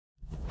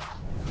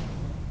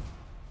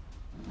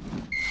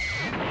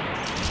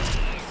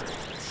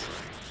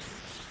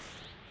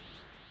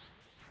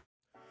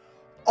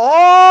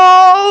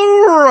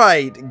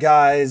Alright,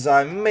 guys,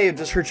 I may have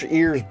just hurt your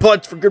ears,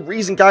 but for good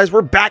reason, guys.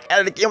 We're back at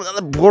it again with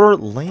another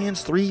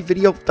Borderlands 3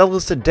 video,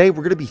 fellas. Today,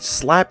 we're going to be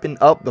slapping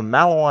up the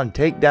Malon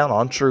Takedown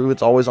on True.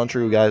 It's always on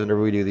True, guys.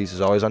 Whenever we do these,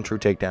 it's always on True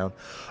Takedown.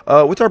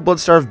 With our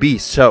Bloodstarved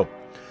Beast. So,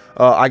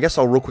 I guess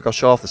I'll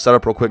show off the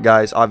setup real quick,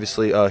 guys.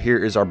 Obviously,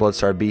 here is our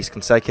Bloodstarved Beast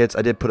consec hits.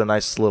 I did put a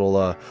nice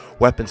little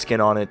weapon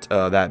skin on it,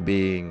 that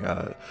being...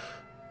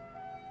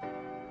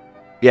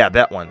 yeah,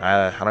 that one.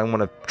 I don't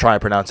want to try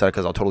and pronounce that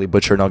because I'll totally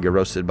butcher it and I'll get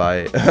roasted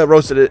by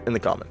roasted it in the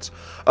comments.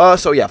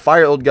 So yeah,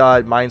 Fire Old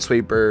God,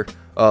 Minesweeper,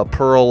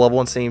 Pearl, level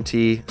 1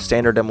 CMT,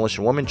 Standard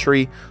Demolition Woman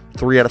Tree,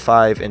 3 out of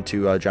 5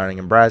 into Drowning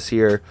in Brass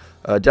here.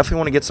 Definitely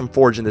want to get some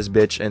Forge in this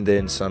bitch and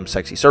then some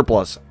Sexy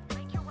Surplus.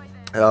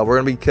 We're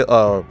going to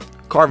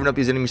be carving up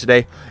these enemies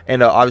today,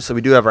 and obviously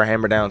we do have our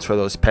hammer downs for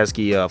those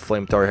pesky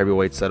flamethrower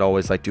heavyweights that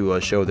always like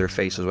to show their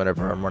faces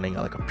whenever I'm running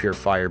like a pure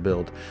fire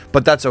build,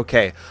 but that's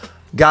okay.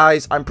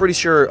 Guys, I'm pretty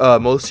sure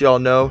most of y'all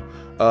know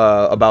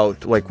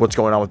about like what's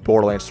going on with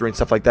Borderlands 3 and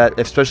stuff like that.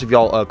 Especially if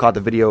y'all caught the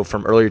video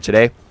from earlier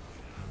today,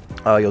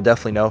 you'll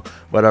definitely know.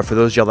 But for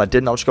those of y'all that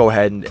didn't, I'll just go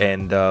ahead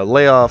and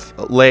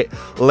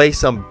lay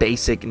some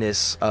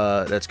basicness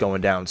that's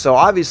going down. So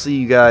obviously,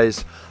 you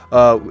guys,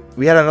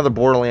 we had another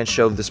Borderlands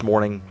show this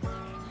morning,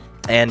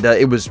 and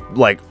it was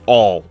like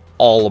all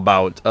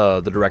about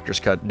the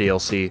Director's Cut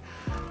DLC.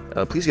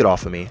 Please get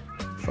off of me,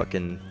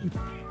 fucking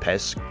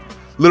pest.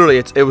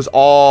 Literally, it was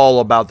all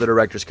about the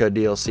Director's Cut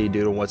DLC,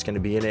 dude, and what's going to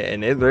be in it.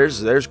 And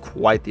there's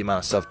quite the amount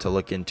of stuff to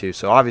look into.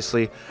 So,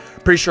 obviously,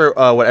 pretty sure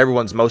what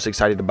everyone's most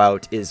excited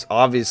about is,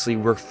 obviously,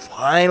 we're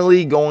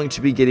finally going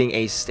to be getting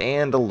a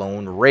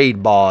standalone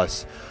raid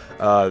boss.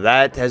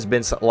 That has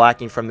been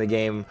lacking from the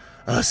game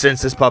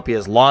since this puppy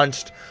has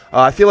launched.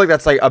 I feel like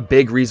that's like a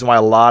big reason why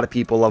a lot of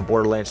people love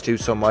Borderlands 2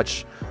 so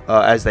much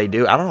as they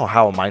do. I don't know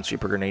how a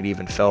Minesweeper grenade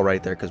even fell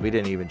right there because we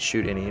didn't even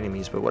shoot any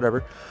enemies, but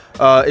whatever.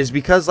 Is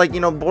because, like, you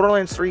know,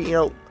 Borderlands 3, you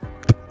know,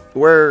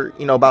 we're,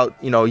 you know, about,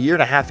 you know, a year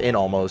and a half in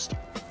almost,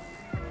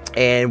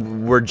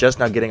 and we're just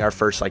now getting our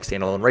first, like,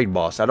 standalone raid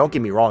boss. Now, don't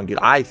get me wrong, dude.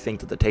 I think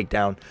that the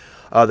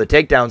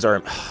takedowns are,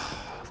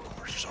 of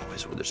course,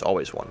 there's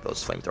always one of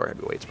those flamethrower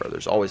heavyweights, bro.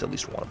 There's always at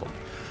least one of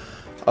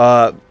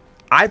them.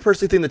 I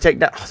personally think the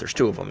takedown... Oh, there's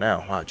 2 of them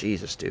now. Wow,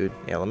 Jesus, dude.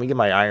 Yeah, let me get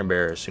my Iron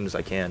Bear as soon as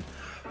I can.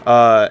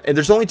 And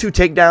there's only 2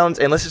 takedowns,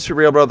 and let's just be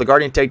real, bro. The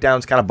Guardian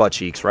takedown's kind of butt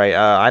cheeks, right?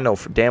 I know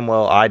for damn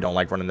well I don't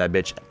like running that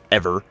bitch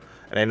ever.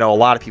 And I know a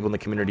lot of people in the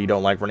community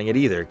don't like running it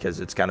either because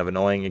it's kind of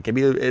annoying.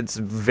 It's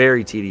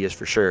very tedious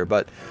for sure.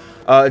 But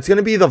it's going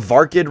to be the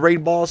Varkid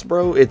raid boss,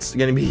 bro. It's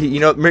going to be, you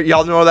know,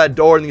 y'all know that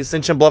door in the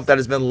Ascension Bluff that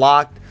has been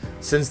locked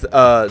since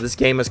this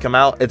game has come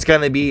out. It's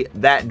going to be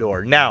that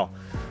door. Now...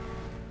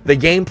 the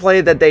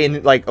gameplay that they,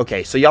 like,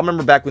 okay, so y'all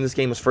remember back when this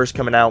game was first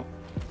coming out,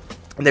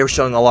 and they were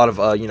showing a lot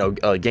of, you know,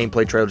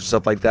 gameplay trailers and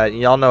stuff like that,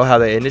 and y'all know how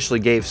they initially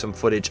gave some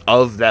footage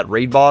of that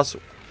raid boss.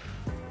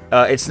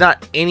 It's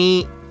not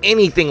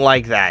anything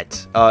like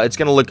that. It's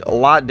going to look a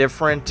lot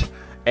different,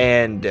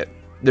 and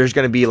there's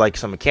going to be, like,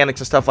 some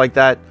mechanics and stuff like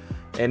that,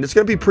 and it's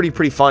going to be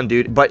pretty fun,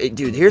 dude. But,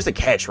 dude, here's the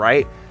catch,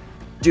 right?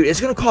 Dude,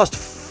 it's going to cost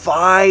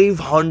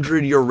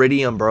 500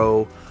 Uridium,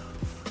 bro.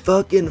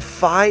 Fucking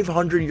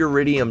 500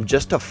 Uridium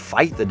just to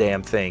fight the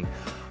damn thing.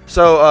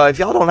 So if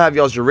y'all don't have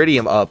y'all's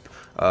Uridium up,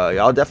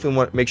 y'all definitely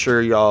want to make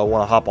sure y'all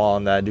want to hop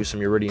on that, do some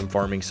Uridium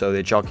farming so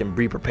that y'all can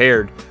be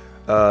prepared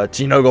to,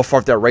 you know, go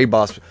fight that raid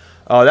boss.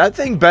 That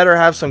thing better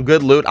have some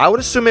good loot. I would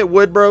assume it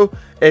would, bro.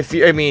 If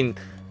you, I mean,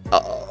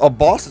 a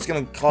boss that's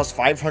gonna cost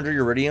 500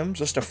 Uridium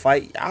just to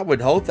fight, I would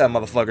hope that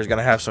motherfucker's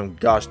gonna have some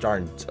gosh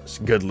darn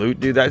good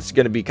loot, dude. That's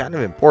gonna be kind of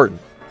important,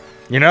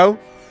 you know.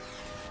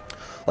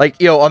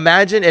 Like, yo,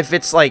 imagine if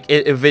it's like,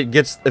 if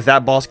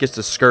that boss gets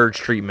the Scourge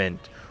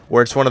treatment,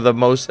 where it's one of the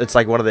most, it's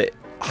like one of the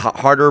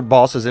harder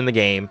bosses in the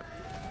game,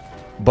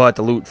 but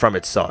the loot from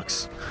it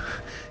sucks.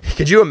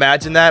 Could you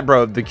imagine that,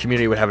 bro? The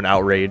community would have an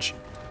outrage.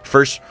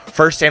 First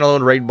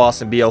standalone raid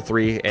boss in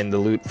BL3, and the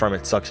loot from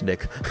it sucks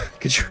dick.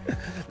 Could you?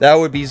 That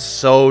would be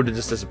so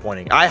just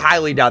disappointing. I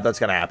highly doubt that's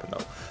gonna happen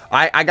though.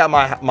 I got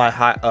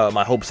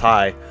my hopes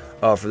high.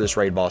 For this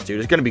raid boss, dude.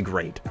 It's gonna be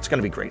great. It's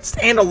gonna be great.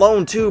 Stand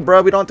alone too,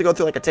 bro. We don't have to go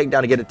through like a takedown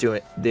to get it to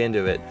the end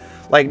of it.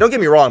 Like, don't get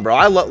me wrong, bro.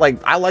 I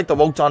like the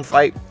Wotan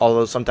fight,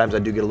 although sometimes I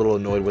do get a little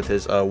annoyed with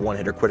his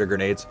one-hitter quitter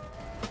grenades.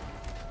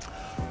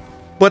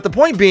 But the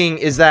point being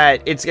is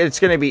that it's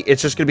just gonna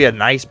be a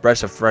nice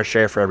breath of fresh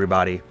air for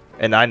everybody.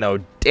 And I know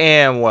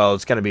damn well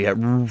it's gonna be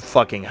a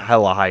fucking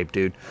hella hype,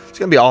 dude. It's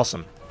gonna be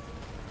awesome.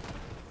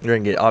 We're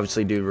gonna get,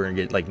 obviously, dude. We're gonna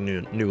get like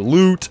new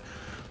loot.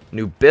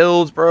 New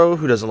builds, bro.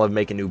 Who doesn't love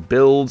making new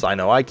builds? I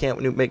know I can't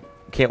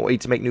wait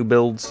to make new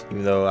builds,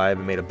 even though I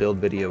haven't made a build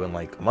video in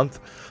like a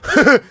month.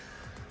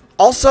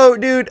 Also,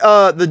 dude,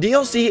 the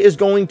DLC is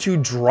going to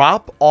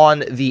drop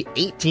on the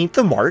 18th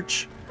of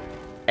March,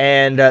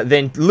 and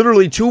then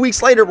literally 2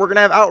 weeks later, we're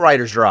gonna have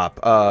Outriders drop.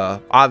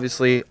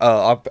 Obviously,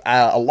 a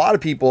lot of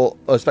people,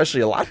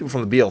 especially a lot of people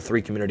from the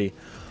BL3 community,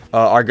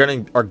 are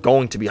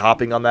going to be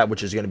hopping on that,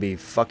 which is going to be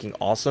fucking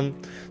awesome.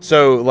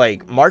 So,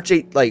 like, March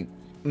 8th, like,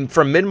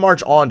 from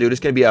mid-March on, dude, it's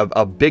going to be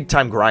a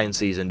big-time grind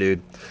season,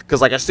 dude.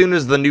 Because, like, as soon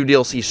as the new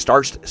DLC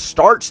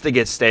starts to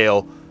get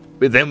stale,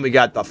 but then we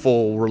got the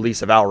full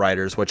release of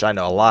Outriders, which I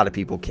know a lot of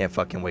people can't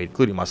fucking wait,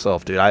 including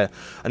myself, dude. I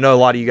know a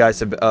lot of you guys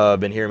have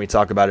been hearing me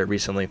talk about it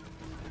recently.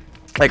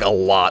 Like, a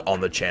lot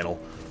on the channel.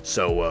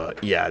 So,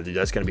 yeah, dude,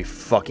 that's going to be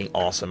fucking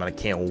awesome, and I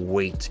can't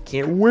wait.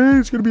 Can't wait.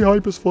 It's going to be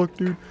hype as fuck,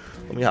 dude.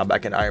 Let me hop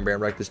back in Iron Bear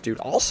and wreck this dude.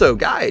 Also,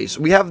 guys,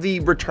 we have the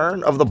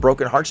return of the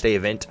Broken Hearts Day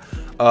event.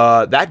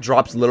 That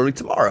drops literally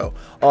tomorrow.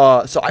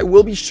 So I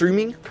will be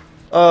streaming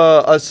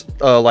us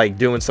like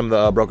doing some of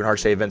the Broken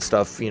Hearts Day event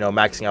stuff, you know,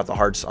 maxing out the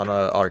hearts on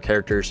our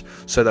characters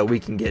so that we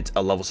can get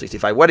a level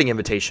 65 wedding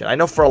invitation. I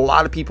know for a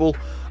lot of people,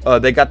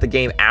 they got the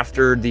game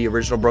after the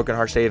original Broken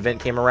Hearts Day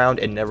event came around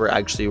and never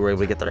actually were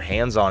able to get their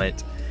hands on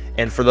it.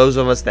 And for those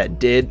of us that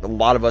did, a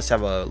lot of us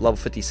have a level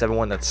 57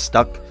 one that's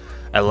stuck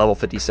at level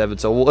 57,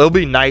 so it'll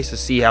be nice to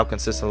see how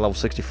consistent the level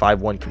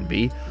 65 one can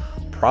be.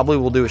 Probably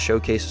we'll do a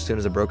showcase as soon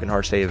as the Broken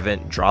Hearts Day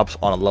event drops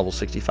on a level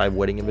 65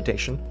 wedding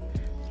invitation.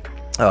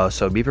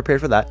 So be prepared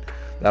for that.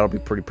 That'll be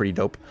pretty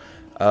dope.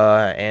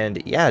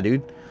 And yeah,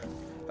 dude.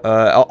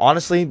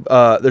 Honestly,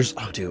 there's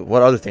dude,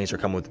 what other things are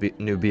coming with the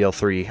new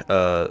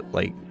BL3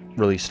 like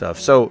release stuff?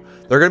 So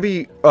they're gonna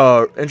be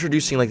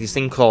introducing like these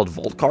things called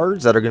vault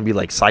cards that are gonna be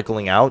like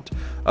cycling out.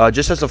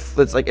 Just as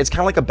it's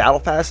kind of like a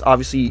battle pass.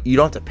 Obviously, you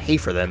don't have to pay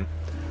for them.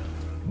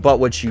 But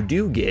what you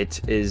do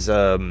get is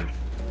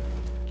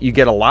you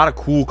get a lot of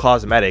cool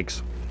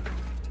cosmetics,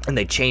 and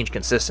they change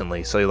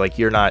consistently. So like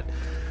you're not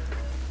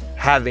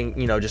having,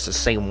 you know, just the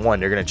same one.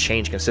 They're gonna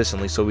change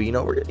consistently. So we,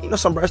 we're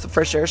some breath of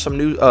fresh air, some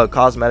new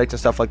cosmetics and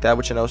stuff like that,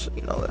 which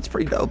that's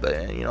pretty dope.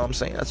 And you know what I'm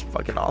saying? That's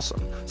fucking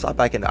awesome. So hop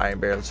back into Iron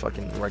Bear. Let's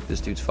fucking wreck this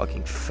dude's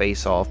fucking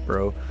face off,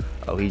 bro.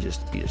 Oh, he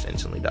just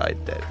instantly died.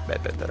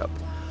 Bet that up.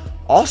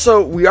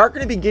 Also, we are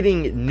going to be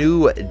getting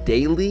new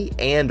daily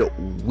and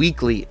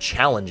weekly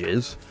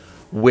challenges,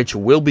 which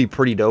will be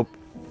pretty dope.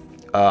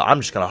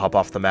 I'm just going to hop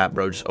off the map,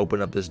 bro. Just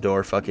open up this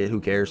door. Fuck it. Who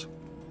cares?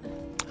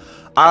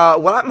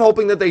 What I'm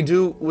hoping that they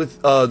do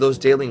with those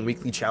daily and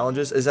weekly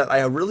challenges is that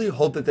I really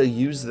hope that they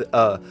use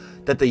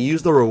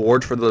the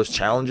rewards for those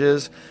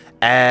challenges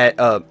at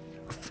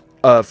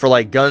for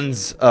like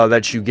guns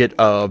that you get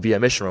via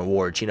mission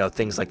rewards. You know,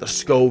 things like the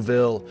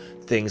Scoville,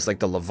 things like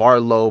the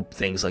LeVar Lope,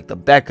 things like the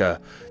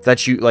Becca,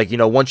 that you like,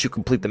 once you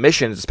complete the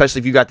missions, especially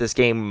if you got this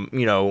game,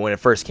 when it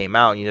first came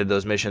out, you did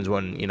those missions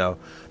when,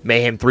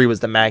 Mayhem 3 was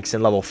the max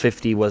and level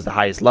 50 was the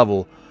highest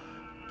level.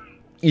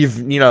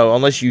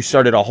 Unless you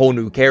started a whole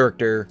new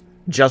character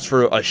just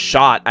for a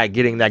shot at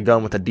getting that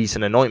gun with a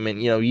decent anointment,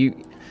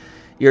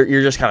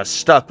 you're just kind of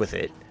stuck with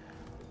it.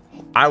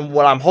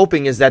 What I'm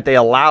hoping is that they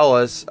allow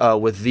us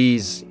with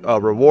these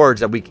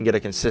rewards that we can get a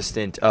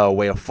consistent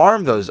way to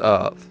farm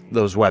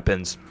those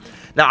weapons.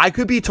 Now, I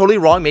could be totally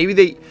wrong. Maybe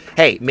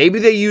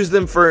they use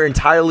them for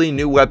entirely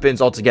new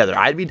weapons altogether.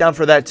 I'd be down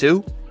for that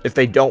too if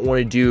they don't want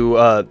to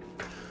do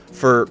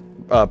for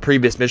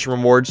previous mission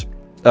rewards.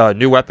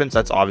 New weapons,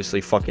 that's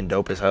obviously fucking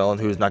dope as hell, and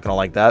who's not gonna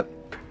like that?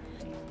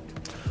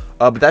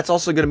 But that's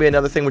also gonna be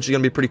another thing which is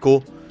gonna be pretty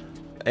cool.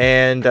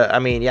 And I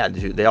mean, yeah,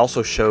 dude, they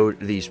also showed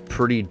these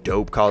pretty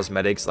dope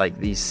cosmetics, like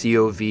these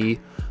COV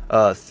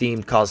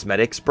themed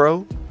cosmetics,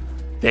 bro.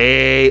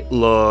 They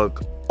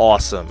look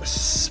awesome,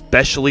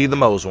 especially the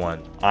Moze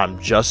one. I'm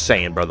just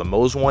saying, bro, the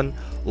Moze one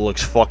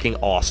looks fucking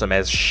awesome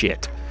as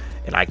shit,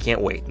 and I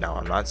can't wait. Now,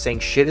 I'm not saying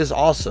shit is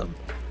awesome,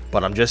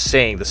 but I'm just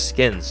saying the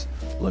skins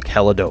look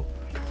hella dope.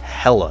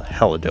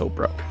 Hella dope,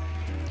 bro.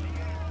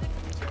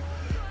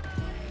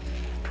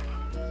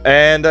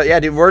 And yeah,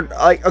 dude, we're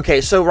like, okay,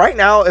 so right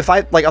now, if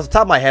I like off the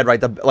top of my head, right,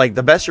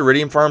 the best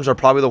Iridium farms are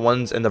probably the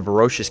ones in the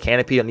Ferocious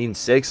Canopy on Eden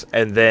 6,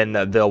 and then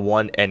the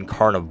one in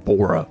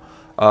Carnivora.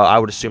 I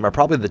would assume are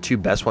probably the two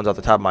best ones off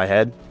the top of my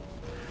head.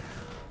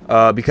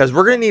 Because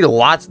we're gonna need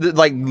lots.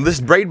 Like this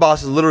braid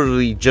boss is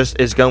literally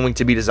is going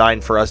to be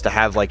designed for us to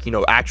have like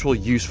actual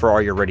use for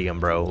our Iridium,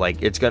 bro.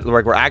 Like it's gonna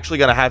we're actually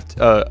gonna have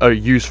a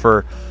use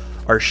for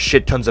our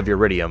shit tons of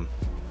Iridium.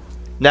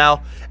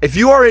 Now, if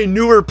you are a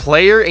newer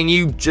player and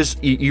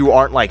you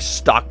aren't like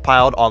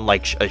stockpiled on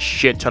like a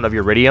shit ton of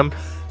Iridium,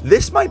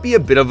 this might be a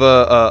bit of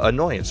a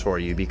annoyance for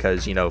you,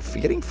 because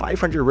getting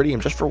 500 Iridium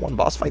just for one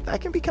boss fight,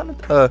 that can be kind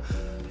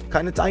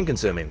of time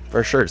consuming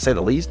for sure, to say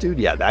the least, dude.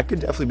 Yeah, that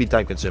could definitely be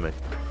time consuming.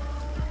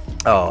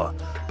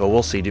 But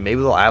we'll see, dude.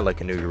 Maybe they'll add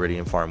like a new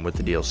Iridium farm with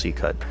the DLC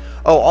cut.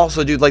 Oh,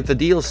 also, dude, like the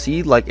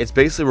DLC, like it's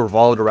basically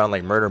revolved around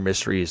like murder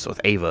mysteries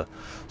with Ava.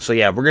 So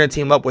yeah, we're gonna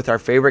team up with our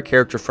favorite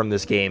character from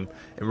this game,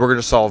 and we're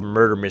gonna solve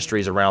murder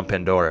mysteries around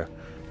Pandora.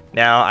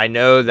 Now, I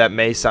know that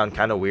may sound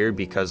kind of weird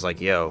because, like,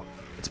 yo,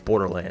 it's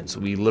Borderlands.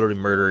 We literally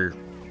murder,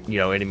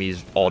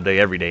 enemies all day,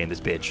 every day in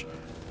this bitch.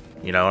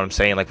 You know what I'm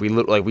saying? Like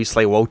we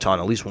slay Wotan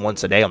at least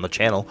once a day on the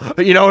channel.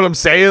 You know what I'm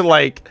saying?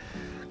 Like,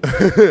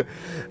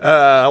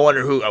 I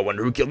wonder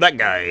who killed that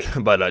guy.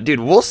 But dude,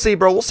 we'll see,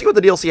 bro. We'll see what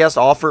the DLC has to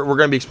offer. We're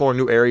gonna be exploring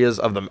new areas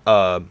of the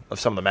of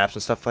some of the maps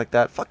and stuff like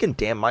that. Fucking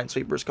damn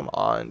Minesweepers, come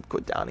on,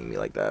 quit downing me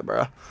like that,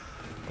 bro.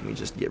 Let me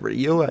just get rid of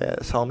you,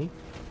 ass homie.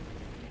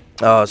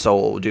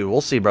 So, dude,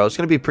 we'll see, bro. It's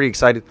going to be pretty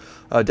exciting.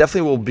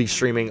 Definitely will be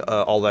streaming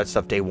all that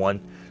stuff day one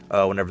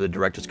whenever the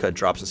director's cut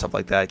drops and stuff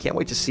like that. I can't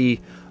wait to see,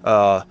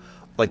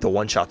 like, the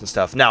one-shots and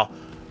stuff. Now,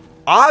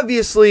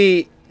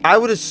 obviously, I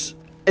would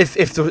if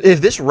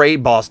this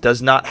raid boss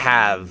does not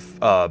have...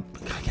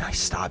 can I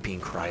stop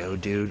being cryo,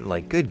 dude?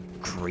 Like, good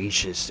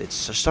gracious.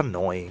 It's just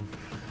annoying.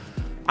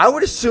 I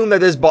would assume that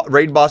this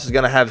raid boss is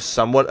going to have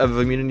somewhat of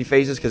immunity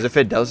phases, because if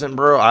it doesn't,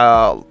 bro,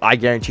 I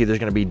guarantee there's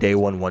going to be day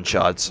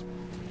one-shots.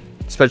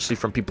 Especially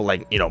from people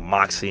like, you know,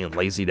 Moxie and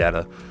Lazy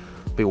Data.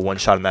 Be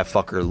one-shotting that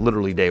fucker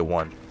literally day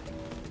one.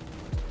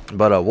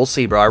 But we'll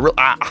see, bro.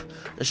 I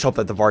just hope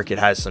that the Varkid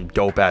has some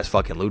dope-ass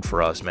fucking loot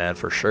for us, man,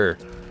 for sure.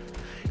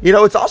 You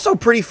know, it's also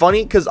pretty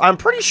funny, because I'm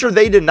pretty sure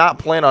they did not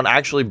plan on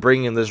actually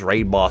bringing this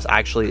raid boss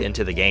actually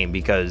into the game,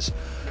 because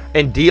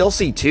in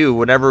DLC 2,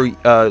 whenever,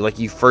 like,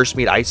 you first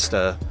meet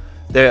Aista,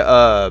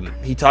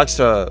 he talks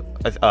to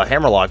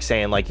Hammerlock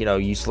saying, like, you know,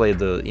 you slayed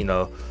the, you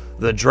know,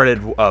 the dreaded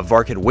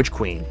Varkid Witch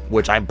Queen,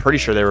 which I'm pretty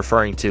sure they're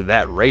referring to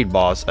that raid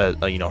boss,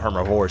 you know,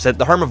 Hermivorous.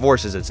 The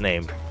Hermivorous is its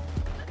name.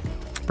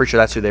 Pretty sure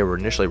that's who they were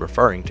initially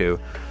referring to.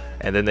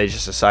 And then they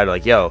just decided,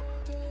 like, yo,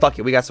 fuck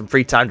it, we got some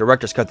free time.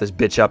 Directors cut this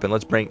bitch up and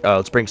let's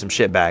bring some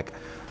shit back.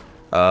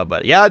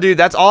 But yeah, dude,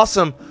 that's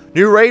awesome.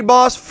 New raid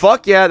boss,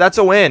 fuck yeah, that's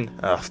a win.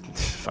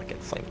 Fucking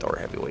flamethrower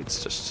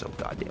heavyweight's just so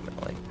goddamn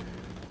annoying.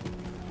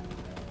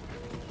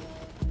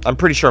 I'm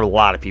pretty sure a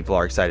lot of people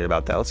are excited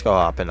about that. Let's go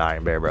hop in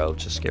Iron Bear, bro.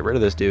 Just get rid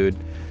of this dude,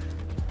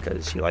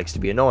 because he likes to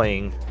be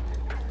annoying.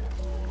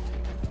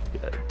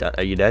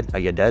 Are you dead? Are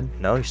you dead?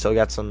 No, you still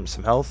got some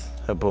health?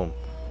 Kaboom.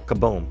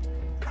 Kaboom.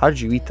 How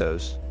did you eat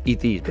those? Eat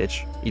these,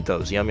 bitch. Eat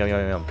those. Yum, yum,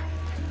 yum, yum.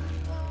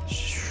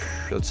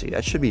 Let's see.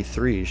 That should be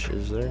 3.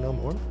 Is there no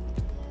more?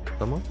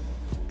 No more?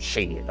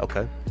 Shit.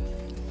 Okay.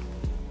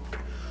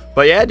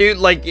 But yeah, dude,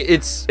 like,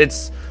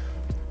 it's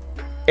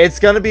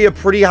gonna be a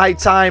pretty high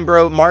time,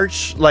 bro.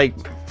 March, like,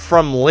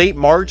 from late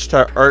March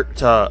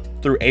to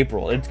through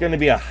April, it's gonna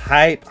be a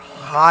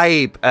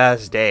hype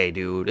ass day,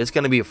 dude. It's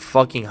gonna be a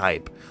fucking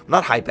hype.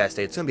 Not hype ass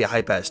day. It's gonna be a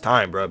hype ass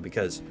time, bro.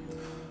 Because,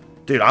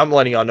 dude, I'm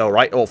letting y'all know,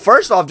 right? Well,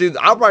 first off, dude,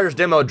 the Outriders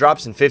demo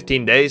drops in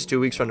 15 days, 2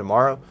 weeks from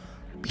tomorrow.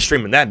 Be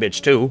streaming that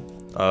bitch too.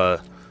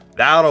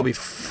 That'll be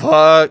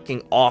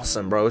fucking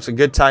awesome, bro. It's a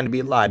good time to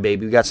be alive,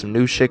 baby. We got some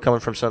new shit coming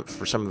from some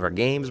of our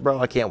games, bro.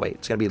 I can't wait.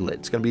 It's gonna be lit.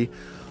 It's gonna be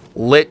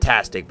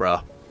lit-tastic,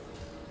 bro.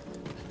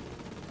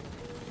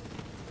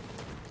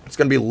 It's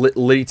gonna be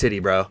litty titty,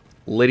 bro.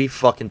 Litty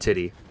fucking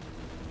titty.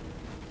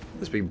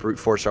 Let's be brute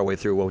force our way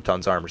through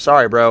Wotan's armor.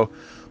 Sorry, bro.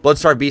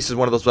 Bloodstar Beast is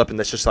one of those weapons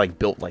that's just like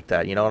built like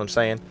that. You know what I'm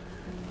saying?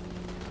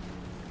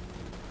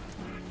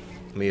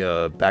 Let me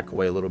back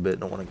away a little bit.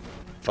 Don't want to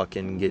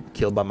fucking get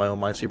killed by my own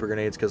Minesweeper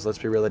grenades, because let's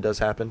be real, that does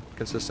happen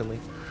consistently.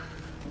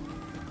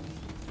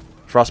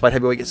 Frostbite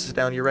heavyweight gets us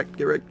down. You're wrecked.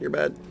 Get wrecked. You're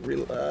bad. I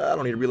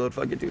don't need to reload.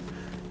 Fuck it, dude.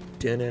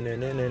 I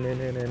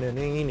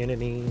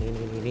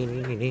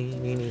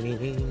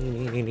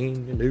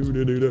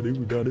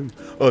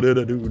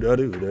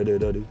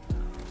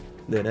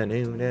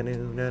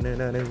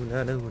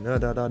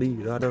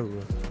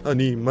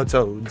need my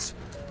toads.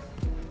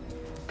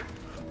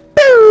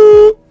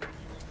 Boo!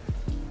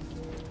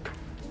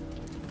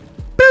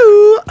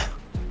 Boo!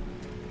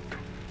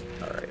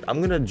 Alright, I'm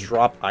gonna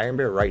drop Iron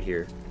Bear right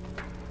here.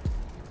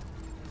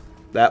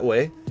 That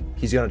way,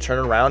 he's going to turn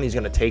around. He's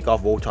going to take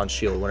off Wotan's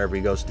shield whenever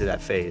he goes to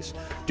that phase.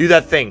 Do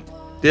that thing.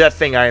 Do that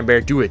thing, Iron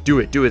Bear. Do it. Do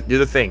it. Do it. Do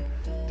the thing.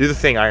 Do the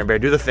thing, Iron Bear.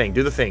 Do the thing.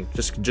 Do the thing.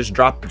 Just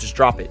drop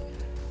it.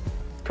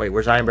 Wait,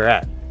 where's Iron Bear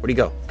at? Where'd he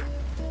go?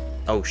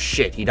 Oh,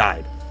 shit. He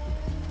died.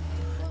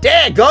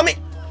 Dadgummit!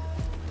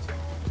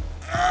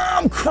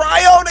 I'm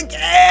cryoed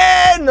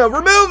again!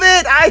 Remove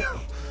it!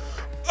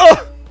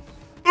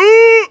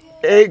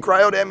 Hey,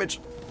 cryo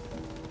damage.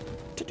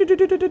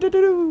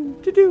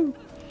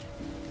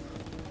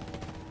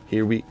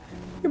 Here we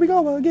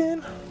go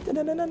again.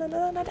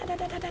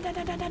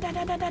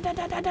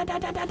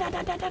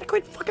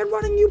 Quit fucking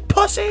running, you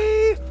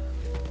pussy!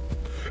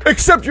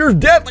 Accept your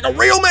death like a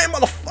real man,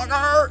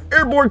 motherfucker!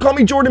 Airborne, call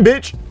me Jordan,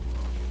 bitch!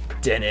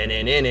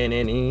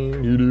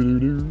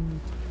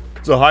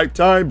 It's a hype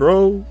time,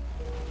 bro.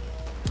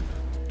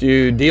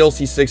 Dude,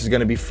 DLC 6 is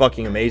gonna be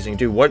fucking amazing.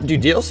 Dude,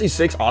 DLC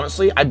 6,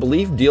 honestly, I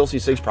believe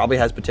DLC 6 probably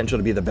has potential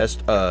to be the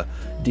best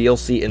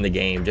DLC in the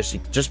game,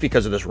 just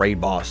because of this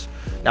raid boss.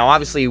 Now,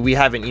 obviously, we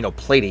haven't, you know,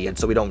 played it yet,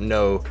 so we don't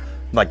know,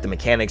 like, the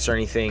mechanics or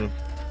anything.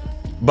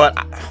 But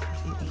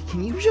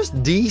can you just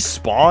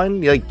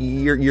despawn? Like,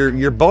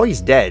 your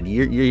boy's dead.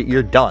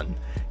 You're done.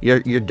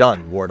 You're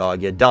done, War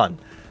Dog. You're done.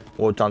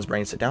 Wotan's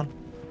brain, sit down.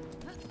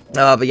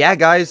 But yeah,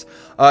 guys,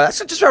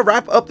 that's just to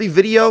wrap up the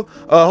video.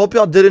 Hope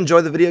y'all did enjoy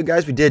the video,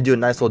 guys. We did do a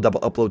nice little double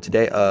upload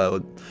today.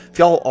 If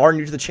y'all are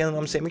new to the channel,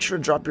 I'm saying, make sure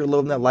to drop your load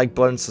on that like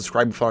button,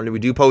 subscribe if you're new. We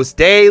do post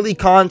daily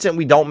content.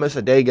 We don't miss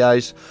a day,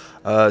 guys.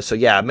 So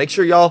yeah, make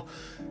sure y'all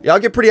Y'all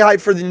get pretty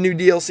hyped for the new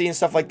DLC and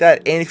stuff like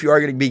that. And if you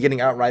are going to be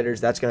getting Outriders,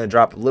 that's going to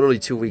drop literally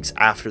 2 weeks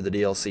after the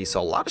DLC. So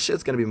a lot of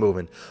shit's going to be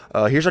moving.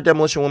 Here's our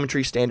Demolition Woman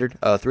tree standard.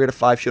 3 out of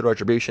 5 Shield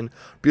Retribution.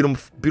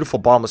 Beautiful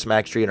Bottomless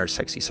Max tree and our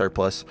Sexy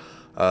Surplus.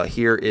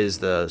 Here is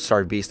the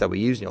Starved Beast that we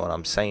use. You know what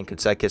I'm saying?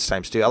 Consecutive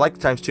 ×2. I like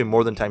the ×2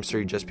 more than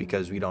 ×3 just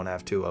because we don't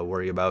have to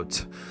worry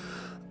about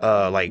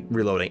like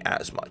reloading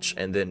as much.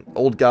 And then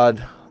Old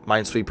God,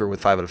 Minesweeper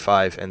with 5 out of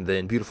 5, and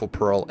then Beautiful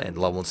Pearl and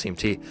Level 1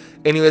 CMT.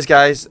 Anyways,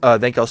 guys,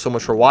 thank y'all so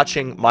much for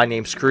watching. My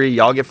name's Kree.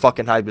 Y'all get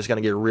fucking hyped. It's gonna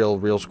get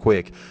real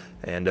quick.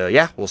 And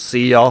yeah, we'll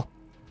see y'all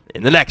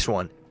in the next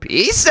one.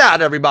 Peace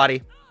out,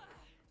 everybody.